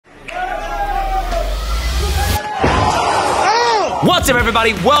What's up,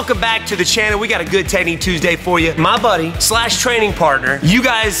 everybody? Welcome back to the channel. We got a good Technique Tuesday for you. My buddy slash training partner. You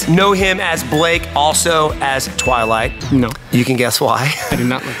guys know him as Blake, also as Twilight. No. You can guess why. I do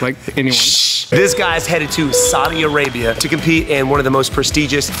not look like anyone. Shh. This guy's headed to Saudi Arabia to compete in one of the most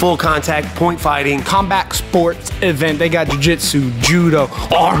prestigious full contact point fighting combat sports event. They got jiu-jitsu, judo,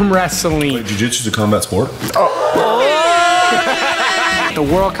 arm wrestling. Wait, jiu-jitsu's a combat sport? The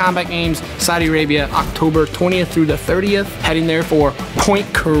World Combat Games, Saudi Arabia, October 20th through the 30th. Heading there for point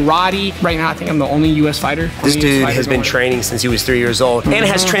karate. Right now, I think I'm the only U.S. fighter. This dude has been training since he was 3 years old and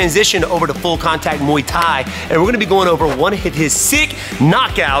has transitioned over to full contact Muay Thai. And we're gonna be going over one of his sick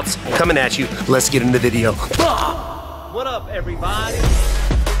knockouts coming at you. Let's get into the video. What up, everybody?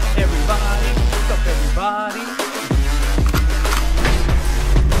 Everybody, what's up, everybody?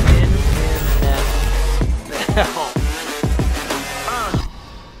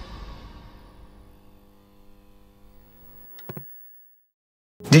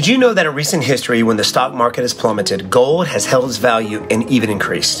 Did you know that in recent history, when the stock market has plummeted, gold has held its value and even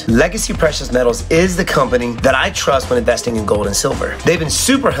increased? Legacy Precious Metals is the company that I trust when investing in gold and silver. They've been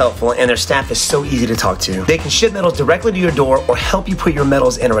super helpful and their staff is so easy to talk to. They can ship metals directly to your door or help you put your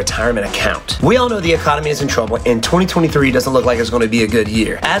metals in a retirement account. We all know the economy is in trouble and 2023 doesn't look like it's going to be a good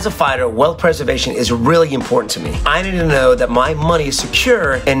year. As a fighter, wealth preservation is really important to me. I need to know that my money is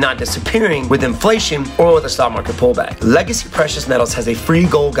secure and not disappearing with inflation or with a stock market pullback. Legacy Precious Metals has a free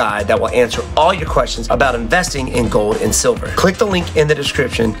gold guide that will answer all your questions about investing in gold and silver. Click the link in the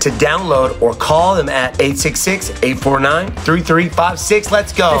description to download or call them at 866-849-3356.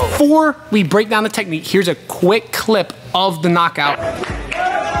 Let's go. Before we break down the technique, here's a quick clip of the knockout.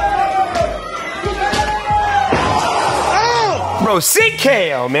 Bro, sick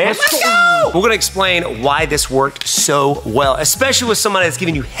KO, man. Let's go! We're gonna explain why this worked so well, especially with somebody that's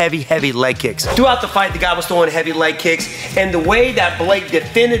giving you heavy leg kicks. Throughout the fight, the guy was throwing heavy leg kicks, and the way that Blake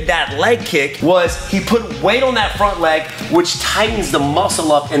defended that leg kick was he put weight on that front leg, which tightens the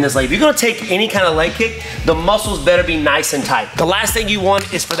muscle up in this leg. If you're gonna take any kind of leg kick, the muscles better be nice and tight. The last thing you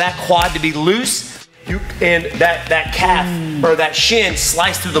want is for that quad to be loose, and that calf or that shin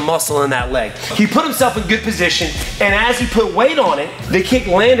sliced through the muscle in that leg. He put himself in good position, and as he put weight on it, the kick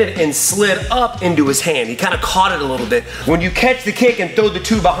landed and slid up into his hand. He kind of caught it a little bit. When you catch the kick and throw the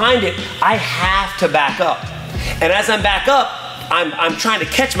two behind it, I have to back up. And as I'm back up, I'm trying to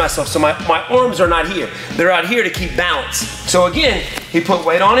catch myself, so my arms are not here. They're out here to keep balance. So again, he put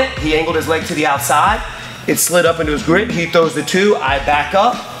weight on it, he angled his leg to the outside, it slid up into his grip, he throws the two, I back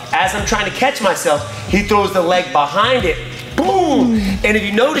up. As I'm trying to catch myself, he throws the leg behind it. Boom! And if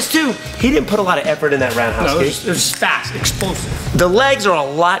you notice too, he didn't put a lot of effort in that roundhouse kick. It was fast, explosive. The legs are a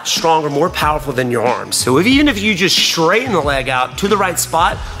lot stronger, more powerful than your arms. So even if you just straighten the leg out to the right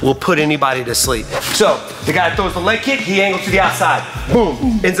spot, will put anybody to sleep. So the guy throws the leg kick, he angles to the outside.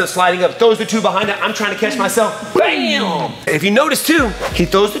 Boom! Ends up sliding up, throws the two behind it. I'm trying to catch myself. Bam! If you notice too, he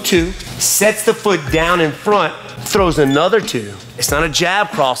throws the two, sets the foot down in front, throws another two. It's not a jab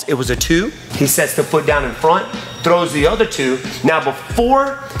cross, it was a two. He sets the foot down in front, throws the other two. Now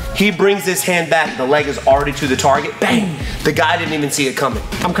before he brings his hand back, the leg is already to the target. Bang! The guy didn't even see it coming.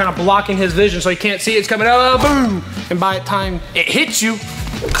 I'm kind of blocking his vision so he can't see it's coming. Boom! And by the time it hits you,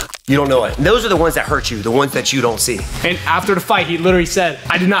 you don't know it. Those are the ones that hurt you, the ones that you don't see. And after the fight, he literally said,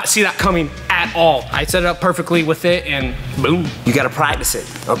 I did not see that coming at all. I set it up perfectly with it and boom. You gotta practice it,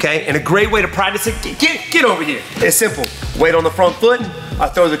 okay? And a great way to practice it, get over here. It's simple. Weight on the front foot, I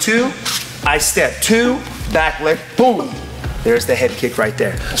throw the two, I step two, back leg, boom. There's the head kick right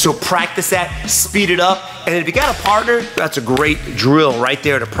there. So practice that, speed it up, and if you got a partner, that's a great drill right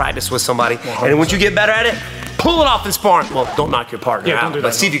there to practice with somebody. 100%. And once you get better at it, pull it off in sparring. Well, don't knock your partner out,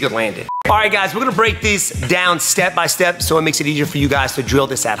 but see if you can land it. All right, guys, we're gonna break this down step by step so it makes it easier for you guys to drill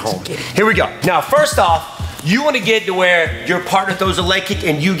this at home. Here we go. Now, first off, you wanna get to where your partner throws a leg kick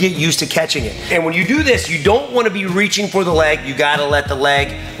and you get used to catching it. And when you do this, you don't wanna be reaching for the leg. You gotta let the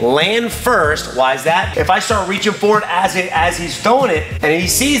leg land first. Why is that? If I start reaching for it as he's throwing it, and he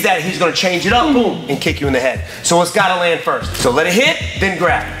sees that, he's gonna change it up, boom, and kick you in the head. So it's gotta land first. So let it hit, then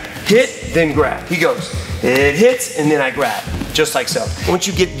grab. Hit, then grab. He goes, it hits, and then I grab, just like so. Once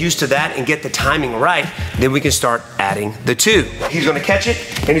you get used to that and get the timing right, then we can start adding the two. He's gonna catch it,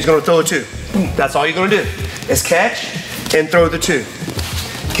 and he's gonna throw a two. That's all you're gonna do, is catch and throw the two.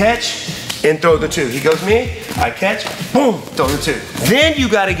 Catch and throw the two. He goes me, I catch, boom, throw the two. Then you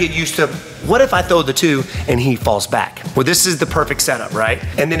gotta get used to, what if I throw the two and he falls back? Well, this is the perfect setup, right?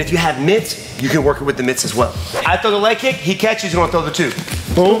 And then if you have mitts, you can work it with the mitts as well. I throw the leg kick, he catches, he's gonna throw the two.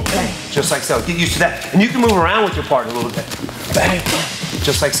 Boom, bang, just like so. Get used to that. And you can move around with your partner a little bit. Bang,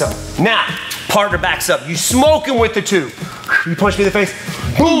 just like so. Now, partner backs up. You smoke him with the two. You punch me in the face,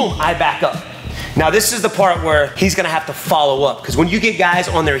 boom, I back up. Now this is the part where he's gonna have to follow up, because when you get guys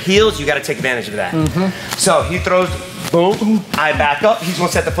on their heels, you gotta take advantage of that. So he throws, boom, I back up. He's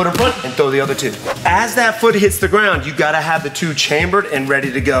gonna set the foot in front and throw the other two. As that foot hits the ground, you gotta have the two chambered and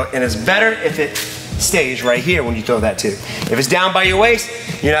ready to go. And it's better if it stays right here when you throw that two. If it's down by your waist,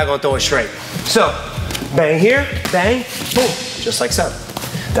 you're not gonna throw it straight. So, bang here, bang, boom, just like so.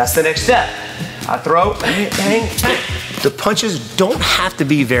 That's the next step. I throw, bang, bang, bang. The punches don't have to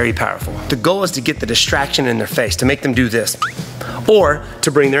be very powerful. The goal is to get the distraction in their face, to make them do this, or to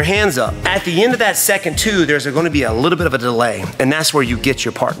bring their hands up. At the end of that second two, there's gonna be a little bit of a delay, and that's where you get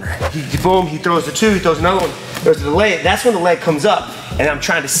your partner. Boom, he throws the two, he throws another one, there's a delay, that's when the leg comes up, and I'm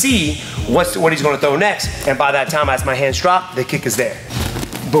trying to see what he's gonna throw next, and by that time, as my hands drop, the kick is there.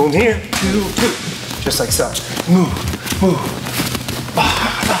 Boom here, two, two, just like so. Move, move,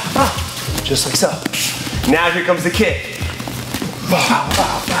 just like so. Now here comes the kick.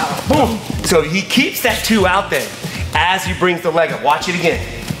 Boom. So he keeps that two out there as he brings the leg up. Watch it again.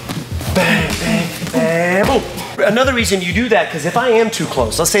 Bang, bang, bang, boom. Another reason you do that, because if I am too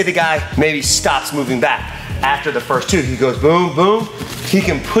close, let's say the guy maybe stops moving back after the first two, he goes boom, boom, he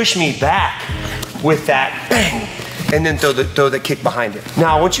can push me back with that bang, and then throw the kick behind it.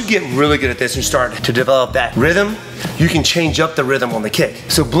 Now, once you get really good at this and start to develop that rhythm, you can change up the rhythm on the kick.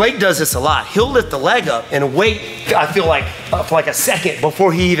 So Blake does this a lot. He'll lift the leg up and wait, I feel like, for like a second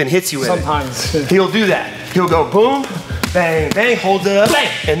before he even hits you with it. Sometimes. He'll do that. He'll go boom, bang, bang, holds it up, bang,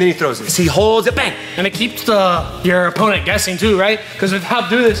 and then he throws it. So he holds it, bang. And it keeps your opponent guessing too, right? Because if I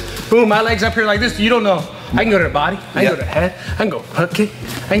do this, boom, my leg's up here like this, you don't know. I can go to the body, I can go to the head, I can go hook kick,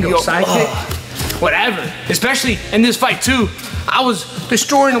 I can go side kick. Whatever, especially in this fight too. I was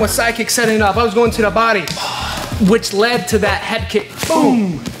destroying with side kick setting up. I was going to the body, which led to that head kick.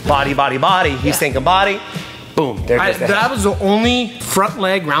 Boom. Body, body, body. He's thinking body. Boom, there goes the head. That was the only front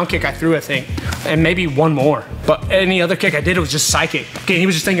leg round kick I threw, I think. And maybe one more. But any other kick I did, it was just side kick. Okay, he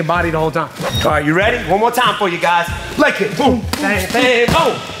was just thinking body the whole time. All right, you ready? One more time for you guys. Leg kick, boom, bang, bang,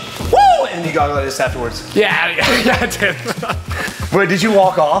 boom. Woo! And you gotta let this afterwards. Yeah, I did. Wait, did you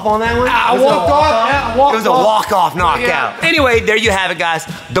walk off on that one? I walked off. Yeah, I walked off. It was a walk-off knockout. Yeah. Anyway, there you have it, guys.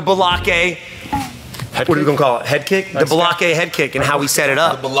 The Balake, what are we gonna call it? Head kick? The Balake head kick and how we set it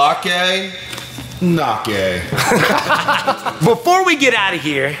up. The Balake Nake. Before we get out of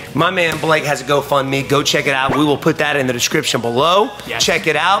here, my man Blake has a GoFundMe. Go check it out. We will put that in the description below. Yes. Check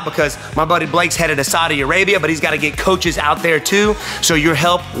it out, because my buddy Blake's headed to Saudi Arabia, but he's got to get coaches out there too. So your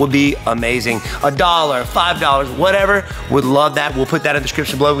help would be amazing. $1, $5, whatever. Would love that. We'll put that in the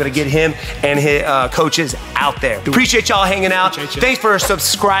description below. We're gonna get him and his coaches out there. Appreciate y'all hanging out. Thanks for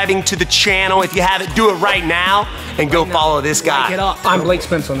subscribing to the channel. If you haven't, do it right now and go follow this guy. Like it up. I'm Blake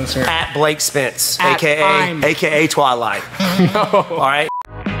Spence on this here. At Blake Spence. AKA Twilight. No. All right.